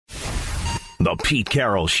The Pete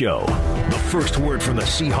Carroll Show. The first word from the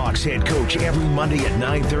Seahawks head coach every Monday at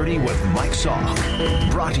 9:30 with Mike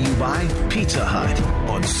Salk. Brought to you by Pizza Hut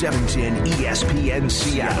on 710 ESPN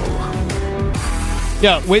Seattle.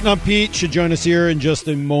 Yeah, waiting on Pete. Should join us here in just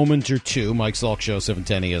a moment or two. Mike Salk Show,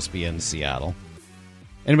 710 ESPN Seattle.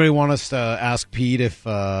 Anybody want us to ask Pete if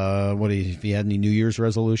he had any New Year's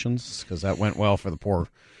resolutions? Because that went well for the poor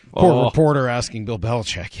reporter asking Bill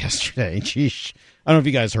Belichick yesterday. Sheesh. I don't know if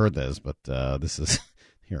you guys heard this, but this is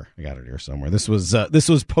here. I got it here somewhere. This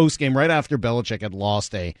was post game right after Belichick had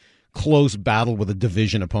lost a close battle with a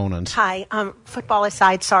division opponent. Hi, football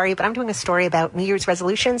aside, sorry, but I'm doing a story about New Year's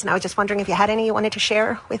resolutions, and I was just wondering if you had any you wanted to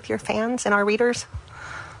share with your fans and our readers.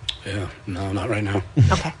 Yeah, no, not right now.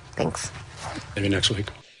 Okay, thanks. Maybe next week.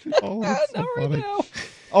 Oh, that's so funny. Right now.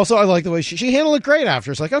 Also, I like the way she handled it great after.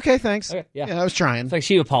 It's like, okay, thanks. Okay, yeah, I was trying. It's like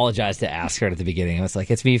she apologized to ask her at the beginning. I was like,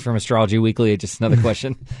 it's me from Astrology Weekly. Just another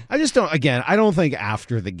question. I don't think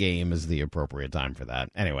after the game is the appropriate time for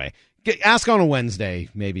that. Anyway, ask on a Wednesday,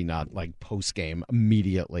 maybe not like post-game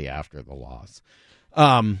immediately after the loss.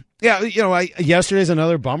 Yesterday's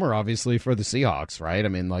another bummer, obviously, for the Seahawks, right? I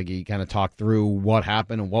mean, like, you kind of talked through what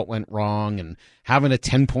happened and what went wrong and having a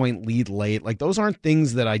 10-point lead late. Like, those aren't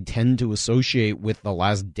things that I tend to associate with the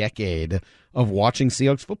last decade of watching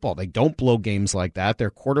Seahawks football. They don't blow games like that. Their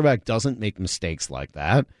quarterback doesn't make mistakes like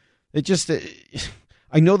that.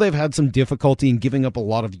 I know they've had some difficulty in giving up a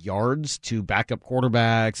lot of yards to backup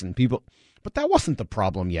quarterbacks and people, but that wasn't the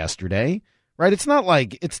problem yesterday. Right, it's not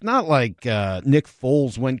like Nick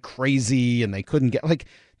Foles went crazy and they couldn't get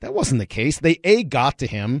that wasn't the case. They got to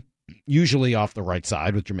him usually off the right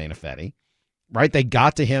side with Jermaine Ifedi, right? They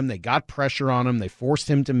got to him, they got pressure on him, they forced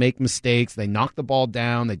him to make mistakes, they knocked the ball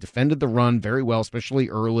down, they defended the run very well, especially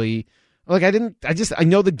early. I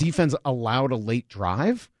know the defense allowed a late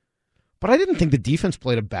drive, but I didn't think the defense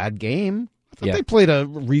played a bad game. I thought they played a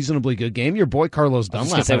reasonably good game. Your boy Carlos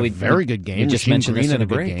Dunlap had a very good game. We just mentioned Green this in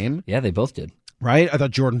had a break. good game. Yeah, they both did. Right? I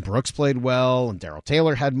thought Jordan Brooks played well, and Darrell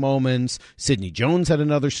Taylor had moments. Sidney Jones had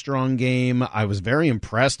another strong game. I was very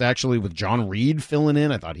impressed, actually, with John Reed filling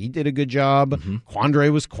in. I thought he did a good job. Mm-hmm.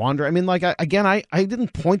 Quandre was Quandre. I mean, I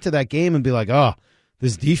didn't point to that game and be like, oh,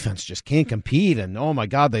 this defense just can't compete, and oh my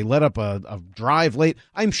God, they let up a drive late.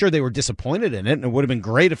 I'm sure they were disappointed in it, and it would have been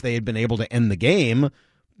great if they had been able to end the game.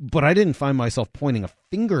 But I didn't find myself pointing a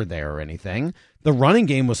finger there or anything. The running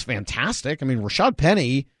game was fantastic. I mean, Rashad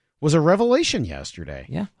Penny was a revelation yesterday.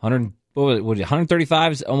 Yeah,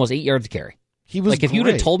 135, almost 8 yards to carry. He was if you'd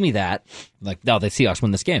have told me that, no, the Seahawks win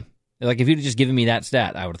this game. If you'd have just given me that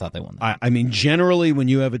stat, I would have thought they won that. I mean, generally, when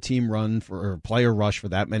you have a team run or player rush for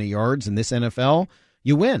that many yards in this NFL,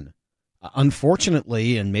 you win.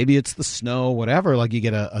 Unfortunately, and maybe it's the snow, whatever, you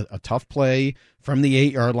get a tough play from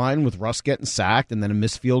the 8-yard line with Russ getting sacked and then a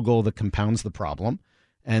missed field goal that compounds the problem.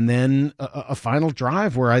 And then a final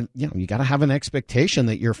drive where you got to have an expectation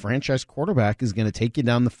that your franchise quarterback is going to take you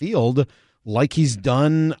down the field like he's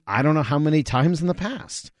done I don't know how many times in the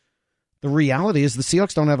past. The reality is the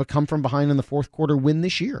Seahawks don't have a come from behind in the fourth quarter win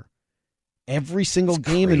this year. Every single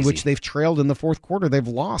game in which they've trailed in the fourth quarter, they've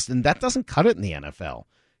lost, and that doesn't cut it in the NFL.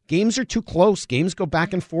 Games are too close. Games go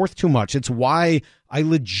back and forth too much. It's why I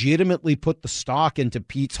legitimately put the stock into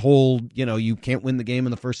Pete's whole, you can't win the game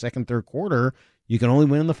in the first, second, third quarter. You can only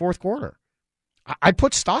win in the fourth quarter. I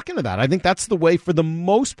put stock into that. I think that's the way, for the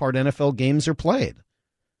most part, NFL games are played.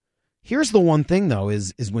 Here's the one thing, though,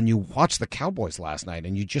 is when you watch the Cowboys last night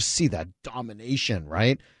and you just see that domination,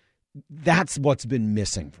 right? That's what's been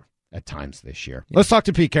missing at times this year. Yeah. Let's talk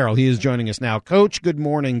to Pete Carroll. He is joining us now. Coach, good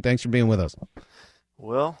morning. Thanks for being with us.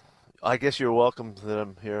 Well, I guess you're welcome that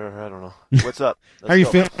I'm here. I don't know. What's up? How are you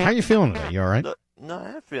feeling today? You all right? No,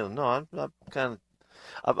 I'm feeling. No, I'm kind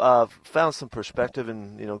of. I've found some perspective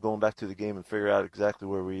in going back to the game and figure out exactly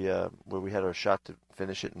where we had our shot to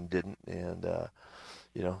finish it and didn't, and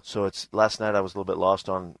so it's last night I was a little bit lost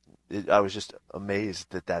on it. I was just amazed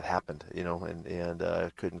that happened, and I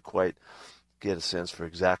couldn't quite get a sense for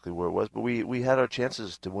exactly where it was, but we had our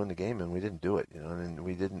chances to win the game and we didn't do it, and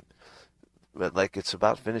we didn't. But it's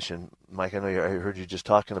about finishing, Mike. I know I heard you just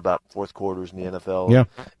talking about fourth quarters in the NFL.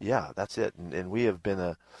 Yeah, that's it. And we have been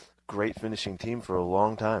a great finishing team for a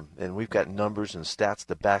long time, and we've got numbers and stats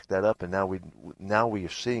to back that up. And now we are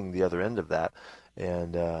seeing the other end of that.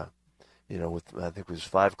 And with I think it was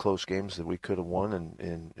 5 close games that we could have won,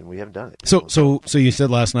 and we haven't done it. So you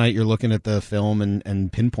said last night you're looking at the film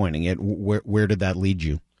and pinpointing it. Where did that lead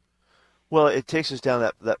you? Well, it takes us down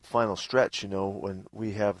that final stretch, when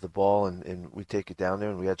we have the ball and we take it down there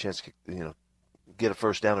and we had a chance to, get a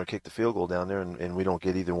first down or kick the field goal down there and we don't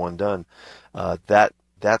get either one done.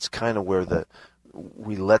 That's kind of where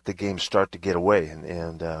we let the game start to get away,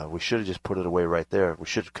 and we should have just put it away right there. We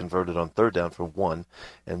should have converted on third down for one,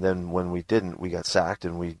 and then when we didn't, we got sacked,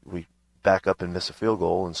 and we back up and miss a field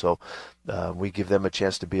goal, and so we give them a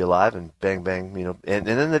chance to be alive, and bang, bang, and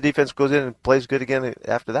then the defense goes in and plays good again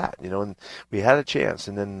after that, and we had a chance,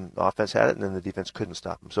 and then the offense had it, and then the defense couldn't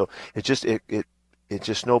stop them. So it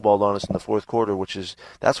just snowballed on us in the fourth quarter,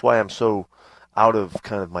 that's why I'm so out of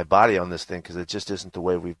kind of my body on this thing, because it just isn't the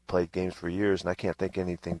way we've played games for years, and I can't think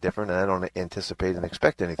anything different, and I don't anticipate and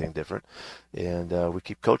expect anything different, and we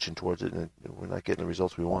keep coaching towards it, and we're not getting the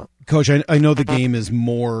results we want. Coach, I know the game is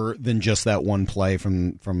more than just that one play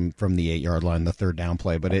from the 8-yard line, the third down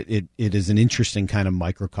play, but it is an interesting kind of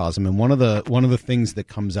microcosm, and one of the things that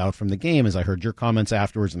comes out from the game is I heard your comments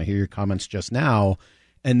afterwards, and I hear your comments just now,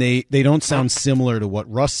 and they don't sound similar to what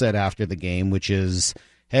Russ said after the game, which is,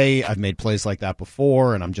 hey, I've made plays like that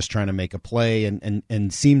before, and I'm just trying to make a play,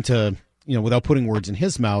 and seem to, without putting words in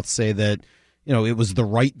his mouth, say that, it was the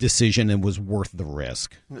right decision and was worth the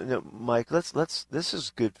risk. No, Mike, this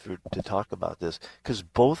is good to talk about this, because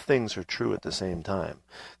both things are true at the same time.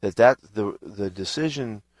 The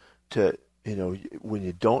decision to, when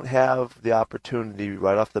you don't have the opportunity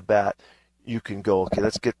right off the bat, you can go, okay,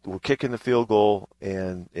 we're kicking the field goal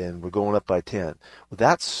and we're going up by 10.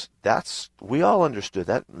 Well, we all understood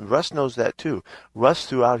that. Russ knows that too. Russ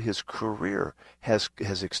throughout his career has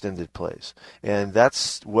extended plays, and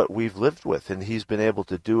that's what we've lived with, and he's been able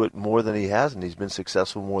to do it more than he hasn't. He's been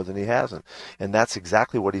successful more than he hasn't, and that's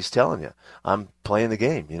exactly what he's telling you. I'm playing the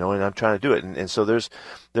game, and I'm trying to do it, and so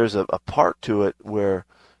there's a part to it where,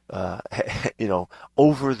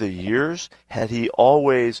 over the years, had he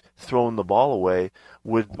always thrown the ball away,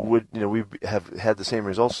 would we have had the same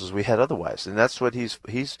results as we had otherwise? And that's what he's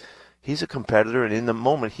a competitor, and in the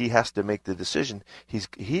moment he has to make the decision.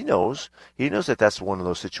 He knows that that's one of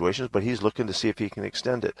those situations, but he's looking to see if he can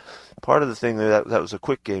extend it. Part of the thing that was a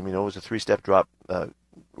quick game, it was a 3-step drop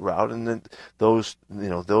route, and then those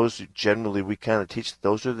generally we kind of teach.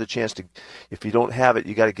 Those are the chance to, if you don't have it,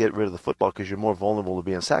 you got to get rid of the football, because you're more vulnerable to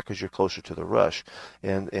being sacked because you're closer to the rush,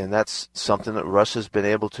 and that's something that Russ has been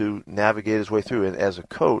able to navigate his way through. And as a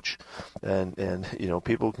coach, and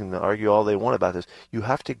people can argue all they want about this, you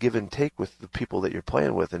have to give and take with the people that you're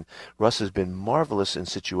playing with, and Russ has been marvelous in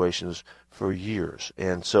situations for years,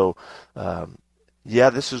 and so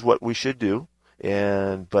this is what we should do.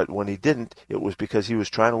 But when he didn't, it was because he was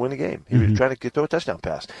trying to win a game. He was trying to throw a touchdown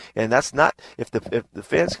pass, and that's not. If the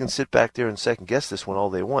fans can sit back there and second guess this one all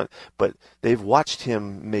they want, but they've watched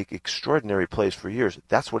him make extraordinary plays for years.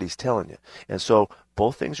 That's what he's telling you, and so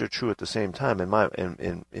both things are true at the same time in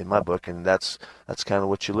my book, and that's kind of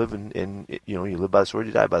what you live in. You live by the sword,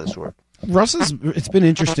 you die by the sword. It's been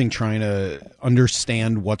interesting trying to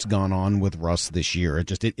understand what's gone on with Russ this year.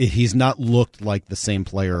 He's not looked like the same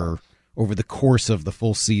player over the course of the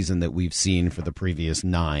full season that we've seen for the previous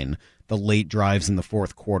 9. The late drives in the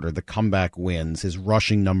fourth quarter, the comeback wins, his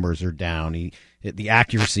rushing numbers are down, the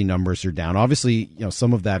accuracy numbers are down. Obviously,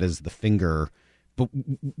 some of that is the finger, but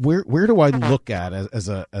where do I look at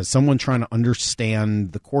as someone trying to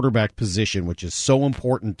understand the quarterback position, which is so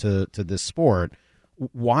important to this sport?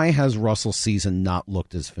 Why has Russell's season not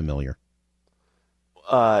looked as familiar?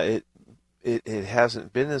 It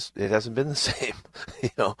hasn't been the same.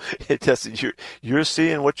 It doesn't. You're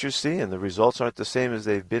seeing what you're seeing. The results aren't the same as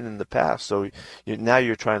they've been in the past. So now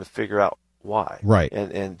you're trying to figure out why. Right.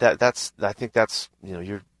 And that's I think that's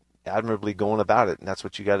you're admirably going about it, and that's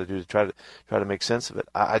what you got to do to try to make sense of it.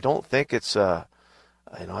 I don't think it's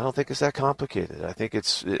I don't think it's that complicated. I think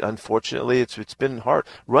unfortunately it's been hard.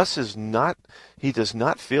 Russ is not. He does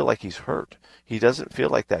not feel like he's hurt. He doesn't feel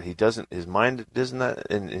like that. He doesn't. His mind doesn't that,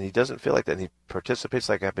 and he doesn't feel like that. And he participates,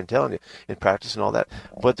 like I've been telling you, in practice and all that.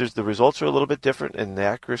 But the results are a little bit different, and the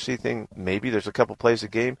accuracy thing, maybe there's a couple plays a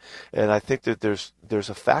game, and I think that there's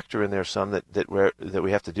a factor in there, some that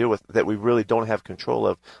we have to deal with, that we really don't have control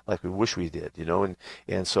of, like we wish we did,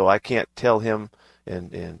 and so I can't tell him.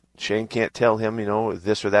 And Shane can't tell him,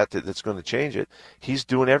 this or that's going to change it. He's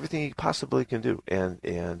doing everything he possibly can do, and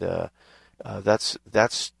that's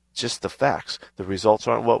just the facts. The results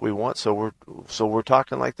aren't what we want, so we're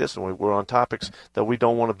talking like this, and we're on topics that we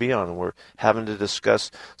don't want to be on, and we're having to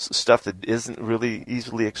discuss stuff that isn't really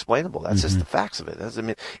easily explainable. That's just the facts of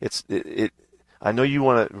it. I know you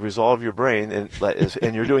want to resolve your brain,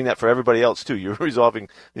 and you're doing that for everybody else too. You're resolving,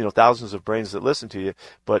 thousands of brains that listen to you,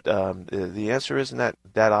 but the answer isn't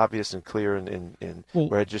that obvious and clear, and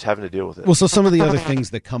we're just having to deal with it. Well, so some of the other things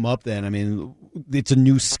that come up then, it's a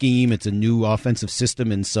new scheme, it's a new offensive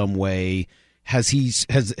system in some way. Has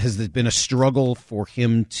it been a struggle for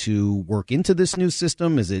him to work into this new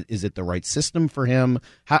system? Is it the right system for him?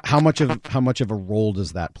 How much of a role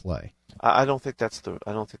does that play? I don't think that's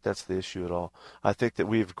the issue at all. I think that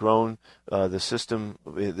we've grown the system.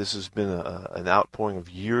 This has been an outpouring of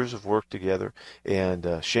years of work together,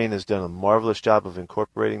 and Shane has done a marvelous job of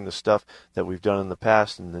incorporating the stuff that we've done in the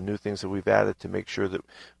past and the new things that we've added to make sure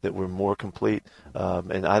that we're more complete.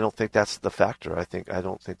 And I don't think that's the factor. I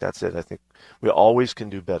don't think that's it. I think we always can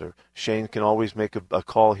do better. Shane can always make a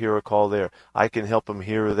call here, a call there. I can help him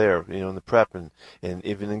here or there, in the prep and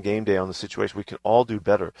even in game day on the situation. We can all do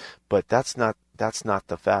better, but that's not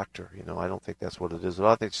the factor. I don't think that's what it is.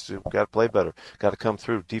 I think we've got to play better, got to come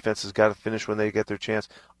through. Defense has got to finish when they get their chance.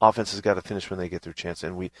 Offense has got to finish when they get their chance.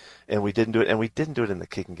 And we didn't do it. And we didn't do it in the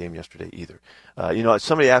kicking game yesterday either.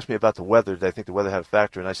 Somebody asked me about the weather. Did I think the weather had a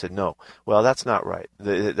factor? And I said no. Well, that's not right.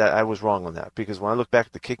 I was wrong on that, because when I look back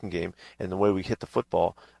at the kicking game and the way we hit the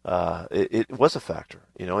football, it was a factor.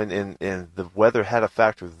 And the weather had a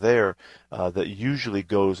factor there that usually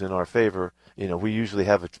goes in our favor. We usually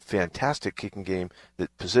have a fantastic kicking game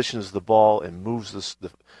that positions the ball and moves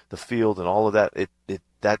the field and all of that.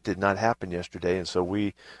 That did not happen yesterday, and so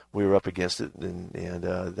we were up against it, and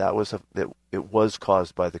it was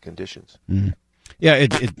caused by the conditions. Mm. Yeah,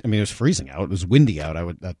 it was freezing out. It was windy out.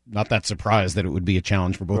 Not that surprised that it would be a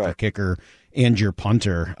challenge for both your kicker and your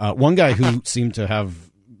punter. One guy who seemed to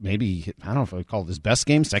have maybe, I don't know if I would call it his best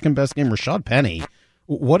game, second best game, Rashad Penny.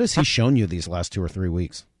 What has he shown you these last 2 or 3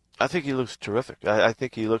 weeks? I think he looks terrific. I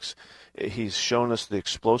think he's shown us the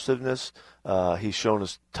explosiveness. He's shown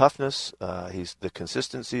us toughness. The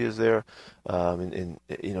consistency is there. And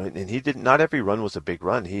he didn't, not every run was a big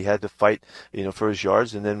run. He had to fight, for his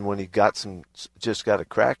yards. And then when he got a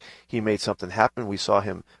crack, he made something happen. We saw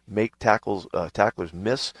him make tacklers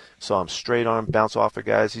miss, saw him straight arm bounce off of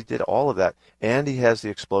guys. He did all of that. And he has the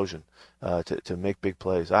explosion. To make big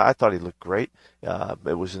plays. I thought he looked great.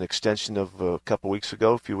 It was an extension of a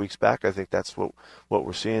few weeks back. I think that's what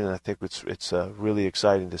we're seeing, and I think it's really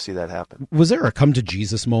exciting to see that happen. Was there a come to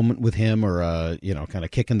Jesus moment with him, or a kind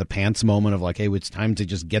of kick in the pants moment of like, hey, it's time to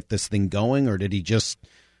just get this thing going, or did he just,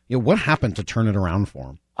 what happened to turn it around for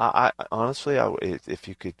him? I honestly, if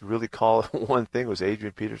you could really call it one thing, was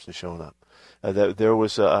Adrian Peterson showing up.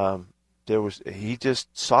 He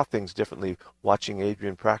just saw things differently watching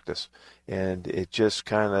Adrian practice, and it just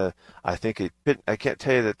kind of, I can't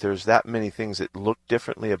tell you that there's that many things that look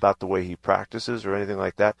differently about the way he practices or anything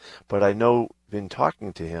like that, but I know in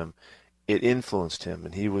talking to him, it influenced him,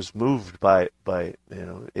 and he was moved by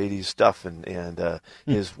AD's stuff and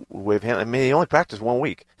his way of handling. I mean, he only practiced 1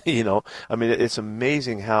 week. It's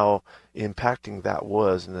amazing how impacting that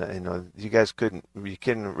was, and you guys couldn't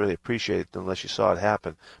really appreciate it unless you saw it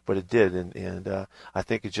happen, but it did, and I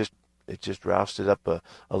think it just roused up a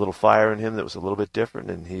little fire in him that was a little bit different,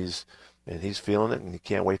 and he's feeling it, and he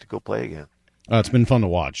can't wait to go play again. It's been fun to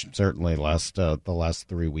watch, certainly, the last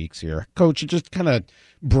 3 weeks here. Coach, just kind of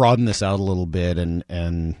broaden this out a little bit, and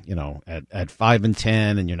at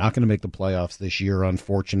 5-10, and you're not going to make the playoffs this year,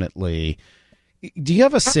 unfortunately. Do you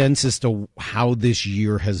have a sense as to how this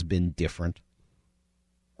year has been different?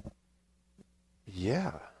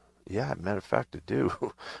 Yeah, matter of fact, I do.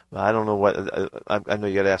 I don't know what. I know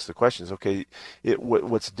you got to ask the questions. Okay,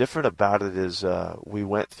 what's different about it is we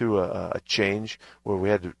went through a change where we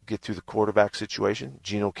had to get through the quarterback situation.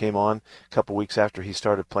 Gino came on a couple weeks after he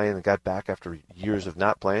started playing and got back after years of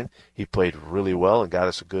not playing. He played really well and got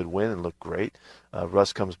us a good win and looked great.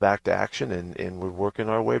 Russ comes back to action, and we're working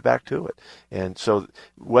our way back to it. And so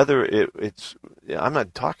whether it's, I'm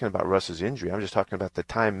not talking about Russ's injury. I'm just talking about the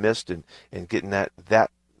time missed and getting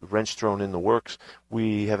that wrench thrown in the works.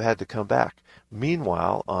 We have had to come back.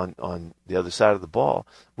 Meanwhile, on the other side of the ball,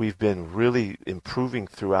 we've been really improving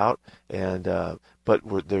throughout, and but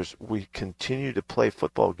we continue to play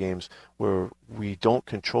football games where we don't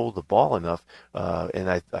control the ball enough, and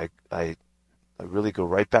I really go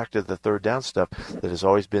right back to the third down stuff that has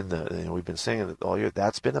always been we've been saying it all year.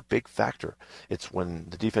 That's been a big factor. It's when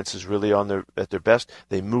the defense is really at their best.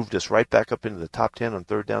 They moved us right back up into the top 10 on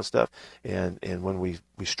third down stuff. And when we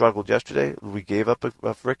struggled yesterday, we gave up a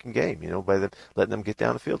freaking game, by letting them get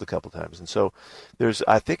down the field a couple times. And so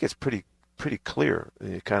I think it's pretty clear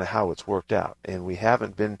kind of how it's worked out. And we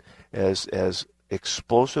haven't been as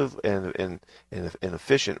explosive and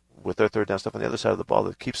efficient with their third down stuff on the other side of the ball.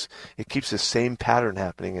 It keeps the same pattern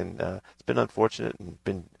happening, and it's been unfortunate and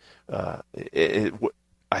been.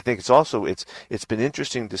 I think it's been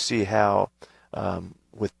interesting to see how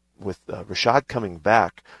with Rashad coming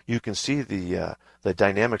back, you can see the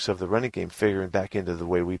dynamics of the running game figuring back into the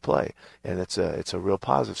way we play, and it's a real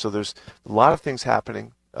positive. So there's a lot of things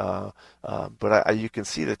happening, but you can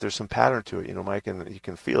see that there's some pattern to it, Mike, and you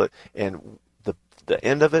can feel it. And the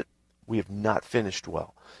end of it, we have not finished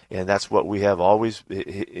well, and that's what we have always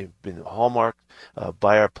been hallmarked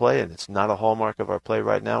by our play, and it's not a hallmark of our play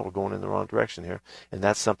right now. We're going in the wrong direction here, and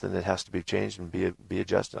that's something that has to be changed and be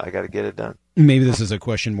adjusted. I got to get it done. Maybe this is a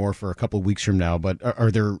question more for a couple of weeks from now, but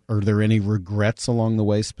are there any regrets along the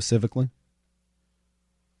way specifically?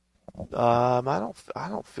 I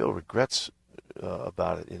don't feel regrets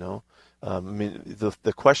about it. I mean,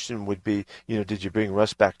 the question would be, did you bring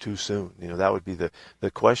Russ back too soon? That would be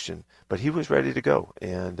the question. But he was ready to go,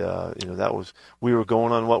 and we were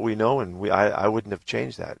going on what we know, and I wouldn't have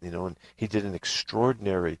changed that. And he did an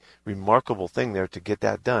extraordinary, remarkable thing there to get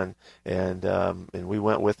that done, and we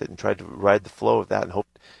went with it and tried to ride the flow of that and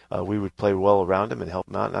hoped we would play well around him and help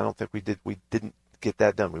him out. And I don't think we did. We didn't get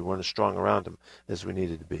that done. We weren't as strong around him as we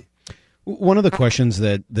needed to be. One of the questions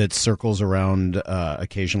that circles around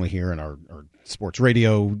occasionally here in our sports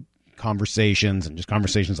radio conversations and just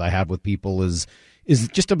conversations I have with people is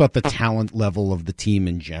just about the talent level of the team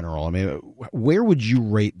in general. I mean, where would you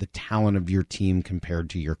rate the talent of your team compared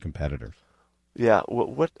to your competitors? Yeah,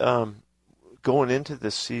 going into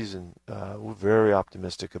this season, we're very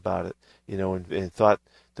optimistic about it, and thought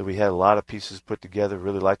that we had a lot of pieces put together,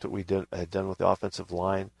 really liked what we had done with the offensive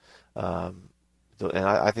line. And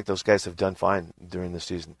I think those guys have done fine during the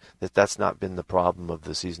season. That's not been the problem of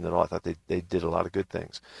the season at all. I thought they did a lot of good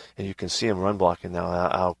things, and you can see them run blocking now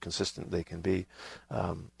how consistent they can be.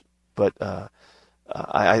 But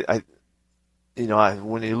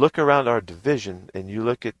when you look around our division and you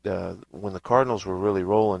look at when the Cardinals were really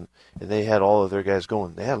rolling and they had all of their guys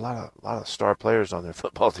going, they had a lot of star players on their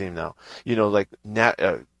football team now. Like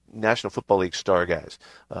National Football League star guys.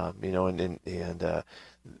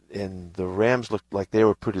 And the Rams looked like they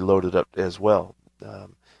were pretty loaded up as well.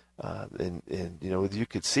 And you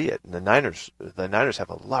could see it. And the Niners have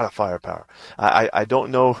a lot of firepower. I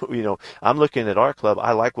don't know, I'm looking at our club.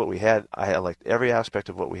 I like what we had. I liked every aspect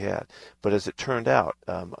of what we had. But as it turned out,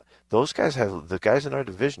 those guys have the guys in our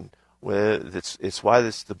division. It's why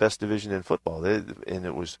this is the best division in football. And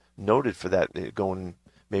it was noted for that going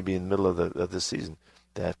maybe in the middle of the season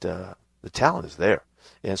that the talent is there.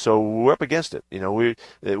 And so we're up against it.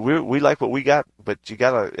 We like what we got, but you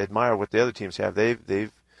got to admire what the other teams have.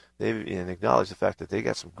 They've acknowledged the fact that they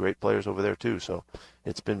got some great players over there too. So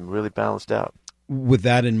it's been really balanced out. With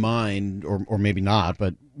that in mind, or maybe not,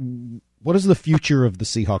 but what does the future of the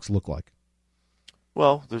Seahawks look like?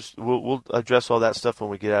 Well, we'll address all that stuff when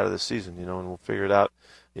we get out of the season, and we'll figure it out,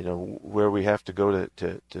 where we have to go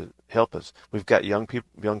to help us. We've got young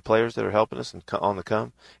players that are helping us and on the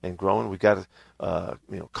come and growing. We've got to,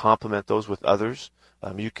 complement those with others.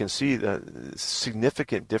 You can see the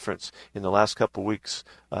significant difference in the last couple of weeks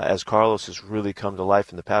as Carlos has really come to life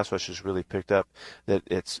and the pass rush has really picked up.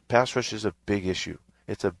 That pass rush is a big issue.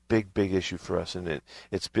 It's a big issue for us, and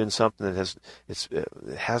it's been something that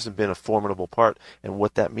it hasn't been a formidable part. And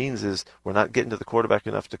what that means is we're not getting to the quarterback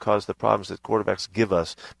enough to cause the problems that quarterbacks give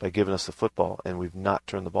us by giving us the football, and we've not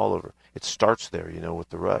turned the ball over. It starts there, with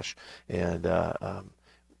the rush, and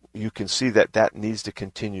you can see that needs to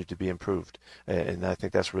continue to be improved, and I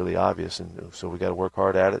think that's really obvious. And so we got to work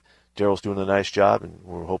hard at it. Daryl's doing a nice job, and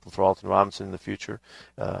we're hoping for Alton Robinson in the future.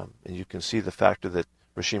 And you can see the factor that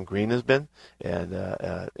Rasheem Green has been,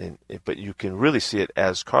 but you can really see it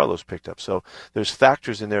as Carlos picked up. So there's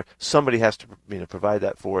factors in there. Somebody has to provide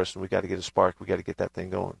that for us, and we got to get a spark. We got to get that thing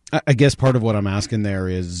going. I guess part of what I'm asking there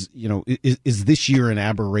is, is this year an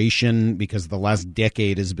aberration because the last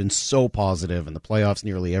decade has been so positive and the playoffs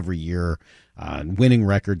nearly every year, and winning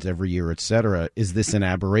records every year, et cetera. Is this an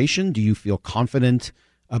aberration? Do you feel confident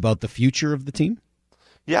about the future of the team?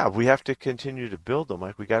 Yeah, we have to continue to build them.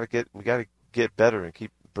 Like we got to get better and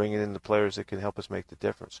keep bringing in the players that can help us make the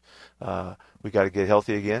difference. We got to get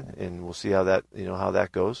healthy again, and we'll see how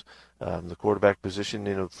that goes. The quarterback position,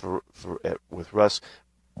 with Russ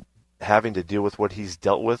having to deal with what he's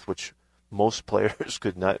dealt with, which most players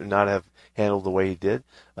could not have handled the way he did.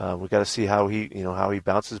 We got to see how he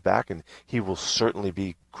bounces back, and he will certainly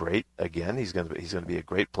be great again. He's going to be a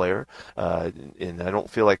great player, and I don't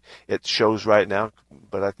feel like it shows right now,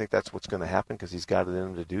 but I think that's what's going to happen because he's got it in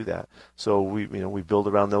him to do that. So we build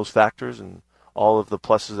around those factors and all of the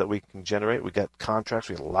pluses that we can generate. We got contracts.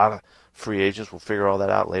 We got a lot of free agents. We'll figure all that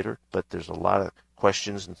out later, but there's a lot of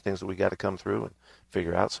questions and things that we got to come through and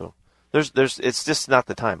figure out. So it's just not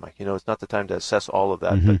the time, Mike. It's not the time to assess all of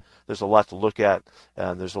that. Mm-hmm. But there's a lot to look at,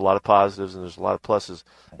 and there's a lot of positives, and there's a lot of pluses.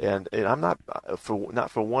 And I'm not for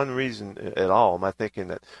one reason at all. Am I thinking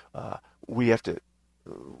that we have to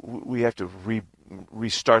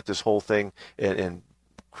restart this whole thing and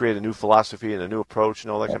create a new philosophy and a new approach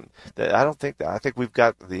and all that. I don't think that. I think we've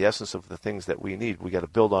got the essence of the things that we need. We got to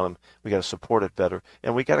build on them. We got to support it better,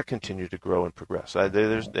 and we got to continue to grow and progress.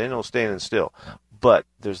 There's no standing still, but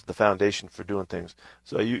there's the foundation for doing things.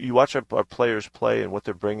 So you watch our players play and what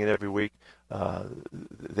they're bringing every week.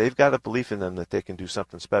 They've got a belief in them that they can do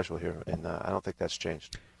something special here, and I don't think that's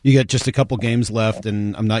changed. You got just a couple games left,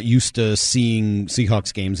 and I'm not used to seeing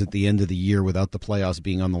Seahawks games at the end of the year without the playoffs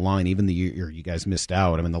being on the line. Even the year you guys missed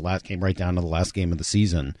out. I mean, the last came right down to the last game of the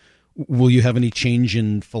season. Will you have any change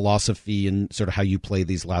in philosophy and sort of how you play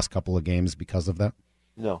these last couple of games because of that?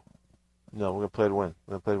 No. We're going to play to win.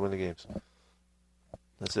 We're going to play to win the games.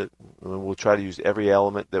 That's it. We'll try to use every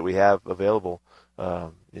element that we have available.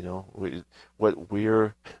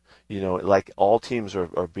 Like all teams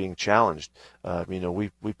are being challenged.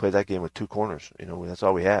 We played that game with two corners. That's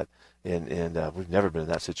all we had, and we've never been in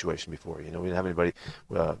that situation before. We didn't have anybody.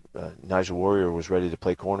 Nigel Warrior was ready to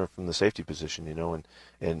play corner from the safety position.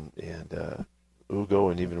 And Ugo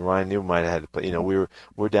and even Ryan New might have had to play.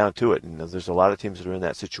 We're down to it, and there's a lot of teams that are in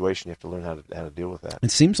that situation. You have to learn how to deal with that.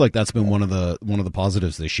 It seems like that's been one of the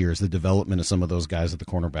positives this year is the development of some of those guys at the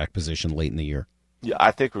cornerback position late in the year. Yeah,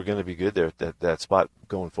 I think we're going to be good there at that spot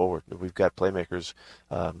going forward. We've got playmakers,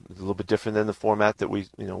 a little bit different than the format that we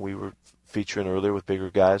were featuring earlier with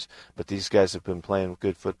bigger guys. But these guys have been playing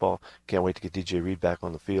good football. Can't wait to get DJ Reed back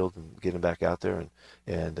on the field and get him back out there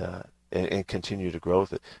and continue to grow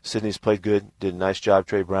with it. Sydney's played good, did a nice job.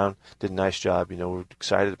 Trey Brown did a nice job. We're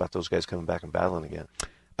excited about those guys coming back and battling again.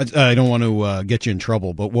 I don't want to get you in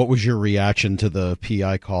trouble, but what was your reaction to the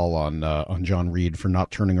PI call on John Reed for not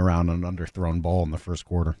turning around an underthrown ball in the first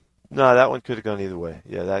quarter? No, that one could have gone either way.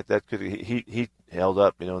 Yeah, that could he held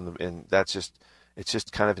up, and that's it's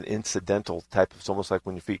just kind of an incidental type of. It's almost like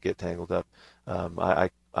when your feet get tangled up. I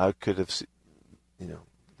could have,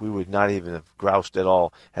 we would not even have groused at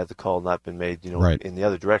all had the call not been made, right in the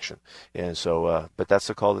other direction. And so, but that's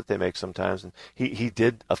the call that they make sometimes. And he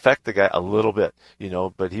did affect the guy a little bit,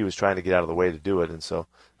 but he was trying to get out of the way to do it. And so,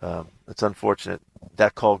 it's unfortunate.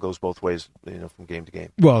 That call goes both ways, from game to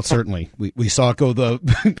game. Well, certainly. We saw it go go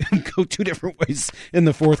two different ways in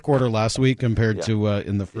the fourth quarter last week compared to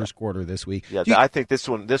in the first quarter this week. Yeah, I think this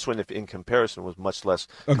one, if in comparison, was much less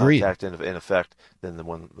contact in effect than the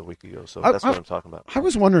one the week ago. So that's what I'm talking about. I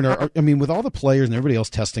was wondering, with all the players and everybody else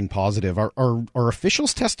testing positive, are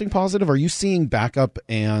officials testing positive? Are you seeing backup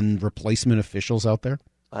and replacement officials out there?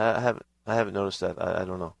 I haven't noticed that. I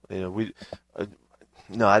don't know.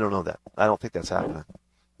 No, I don't know that. I don't think that's happening.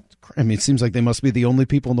 It seems like they must be the only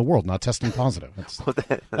people in the world not testing positive.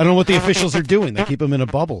 I don't know what the officials are doing. They keep them in a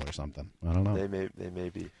bubble or something. I don't know. They may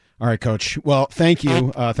be. All right, Coach. Well, thank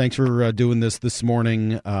you. Thanks for doing this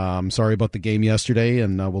morning. Sorry about the game yesterday,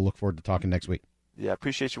 and we'll look forward to talking next week. Yeah, I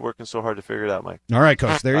appreciate you working so hard to figure it out, Mike. All right,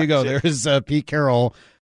 Coach. There you go. There's Pete Carroll.